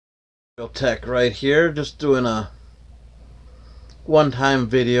Tech right here, just doing a one-time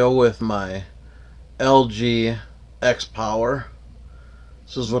video with my LG X Power.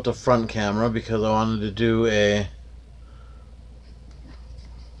 This is with the front camera because I wanted to do a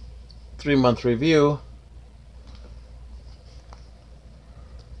 3-month review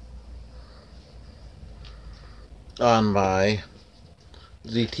on my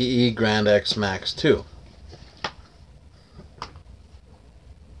Zte Grand X Max 2.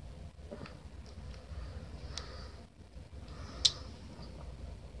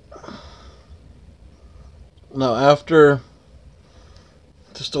 Now, after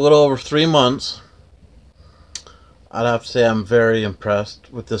just a little over 3 months, I'd have to say I'm very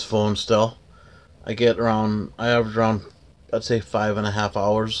impressed with this phone still. I average around, I'd say 5.5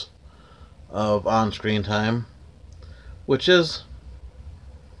 hours of on-screen time, which is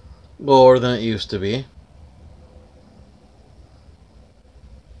lower than it used to be.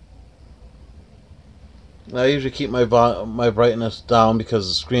 I usually keep my brightness down because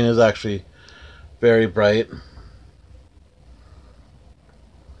the screen is actually very bright.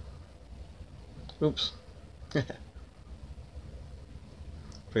 Oops.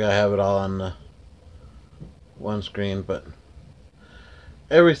 Forgot I have it all on the one screen, but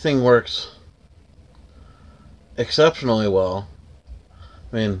everything works exceptionally well.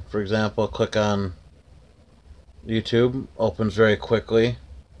 I mean, for example, click on YouTube, opens very quickly.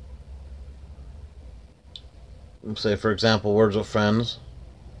 Say, for example, Words with Friends.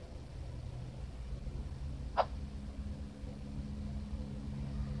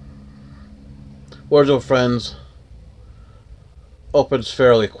 Words with Friends opens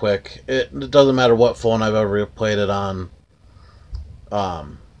fairly quick. It doesn't matter what phone I've ever played it on.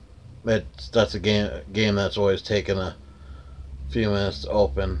 That's a game that's always taken a few minutes to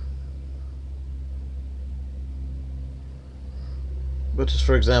open. But just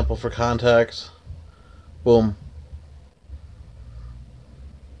for example, for contacts, boom.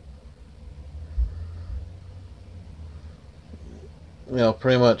 You know,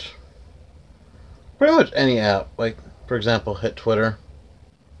 pretty much any app, like for example, hit Twitter.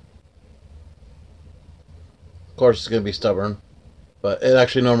 Of course, it's going to be stubborn, but it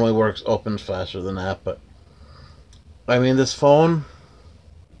actually normally opens faster than that. But I mean, this phone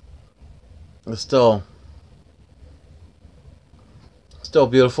is still a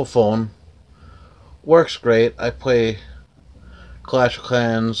beautiful phone. Works great. I play Clash of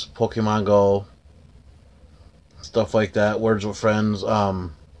Clans, Pokemon Go, stuff like that. Words with Friends.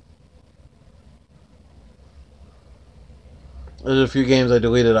 There's a few games I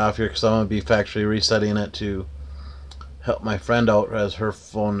deleted off here because I'm going to be factory resetting it to help my friend out, as her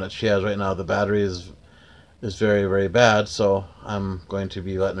phone that she has right now, the battery is very, very bad, so I'm going to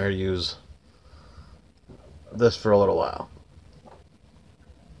be letting her use this for a little while.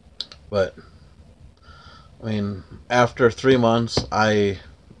 But I mean, after 3 months, I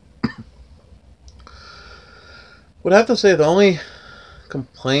would have to say the only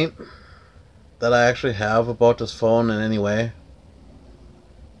complaint that I actually have about this phone in any way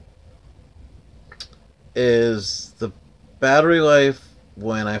is the battery life.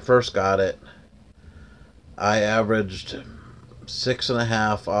 When I first got it, I averaged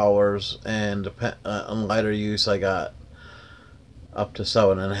 6.5 hours, and on lighter use I got up to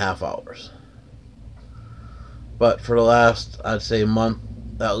 7.5 hours. But for the last, I'd say, month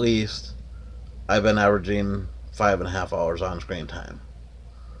at least, I've been averaging 5.5 hours on screen time.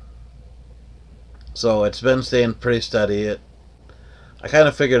 So it's been staying pretty steady. I kind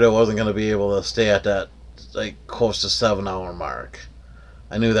of figured I wasn't going to be able to stay at that like close to 7-hour mark.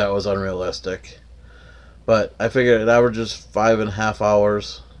 I knew that was unrealistic, but I figured it averages 5.5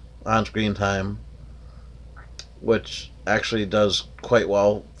 hours on screen time, which actually does quite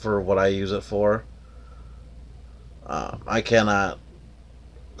well for what I use it for. I cannot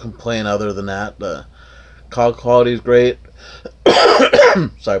complain other than that. The call quality is great.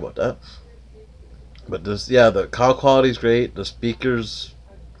 Sorry about that. But the call quality is great. The speakers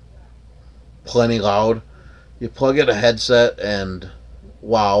plenty loud. You plug in a headset and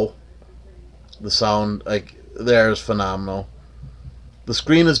wow, the sound there is phenomenal. The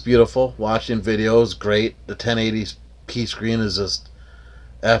screen is beautiful. Watching videos, great. The 1080p screen is just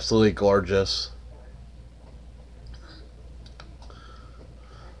absolutely gorgeous.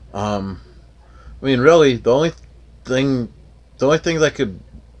 I mean, really, the only things I could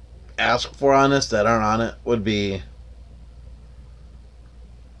ask for on this that aren't on it would be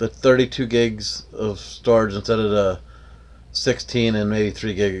the 32 gigs of storage instead of the 16 and maybe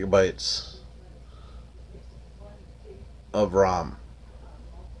 3 gigabytes of RAM.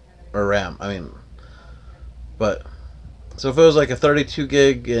 I mean, but So if it was like a 32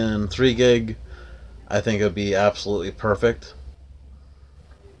 gig and 3 gig, I think it would be absolutely perfect.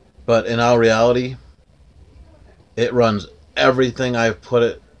 But in all reality, it runs everything I've put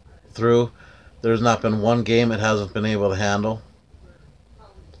it through. There's not been one game it hasn't been able to handle.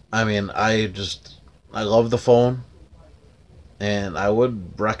 I mean, I love the phone, and I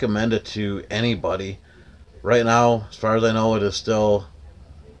would recommend it to anybody. Right now, as far as I know, it is still,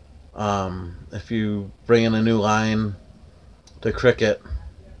 if you bring in a new line to Cricket,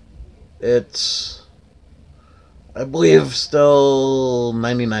 it's, I believe, still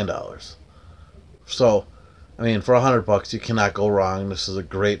 $99. So, I mean, for $100, you cannot go wrong. This is a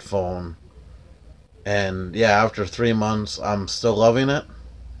great phone. And yeah, after 3 months, I'm still loving it.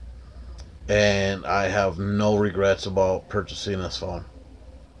 And I have no regrets about purchasing this phone.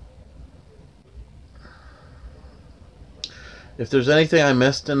 If there's anything I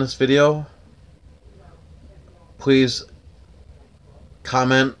missed in this video, please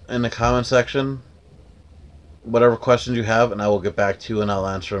comment in the comment section whatever questions you have, and I will get back to you and I'll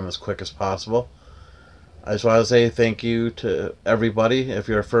answer them as quick as possible. I just want to say thank you to everybody. If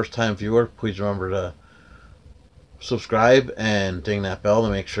you're a first time viewer, please remember to subscribe and ding that bell to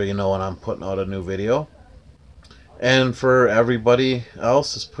make sure you know when I'm putting out a new video. And for everybody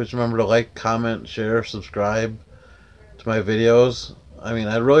else, just please remember to like, comment, share, subscribe to my videos. I mean,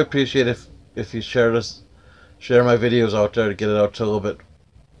 I'd really appreciate if you share my videos out there to get it out to a little bit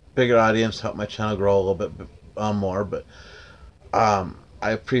bigger audience, help my channel grow a little bit more. But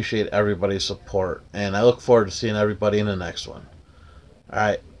I appreciate everybody's support, and I look forward to seeing everybody in the next one. All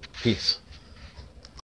right, peace.